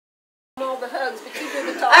the hugs, but you do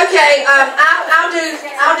the talking. Okay, I'll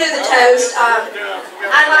do the toast.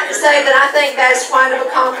 I'd like to say that I think that's quite an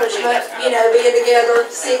accomplishment, you know, being together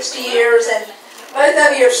 60 years, and both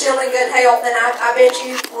of you are still in good health, and I bet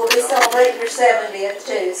you will be celebrating your 70th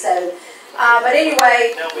too. So, but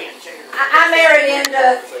anyway, I married into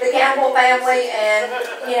the Campbell family, and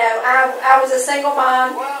you know, I was a single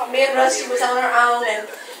mom. Me and Rusty was on our own, and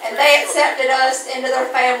they accepted us into their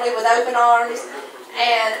family with open arms.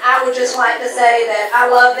 And I would just like to say that I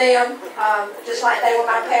love them, just like they were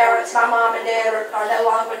my parents. My mom and dad are no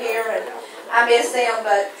longer here, and I miss them,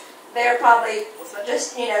 but they're probably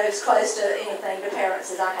just, you know, as close to anything to parents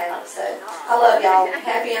as I have. So I love y'all.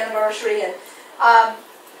 Happy anniversary. And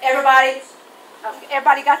everybody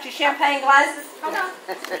got your champagne glasses? Hold on.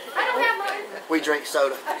 I don't have mine. We drink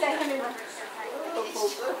soda. Okay, give me one.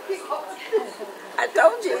 I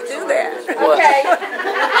told you to do that. Okay.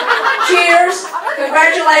 Cheers.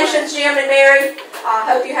 Congratulations, Jim and Mary. I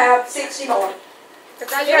hope you have 60 more.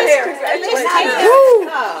 Congratulations. Woo!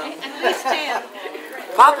 At least 10.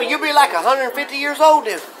 Papa, you'll be like 150 years old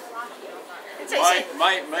then.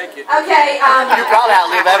 Might make it. Okay. You probably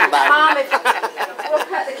outlive everybody. Mom, if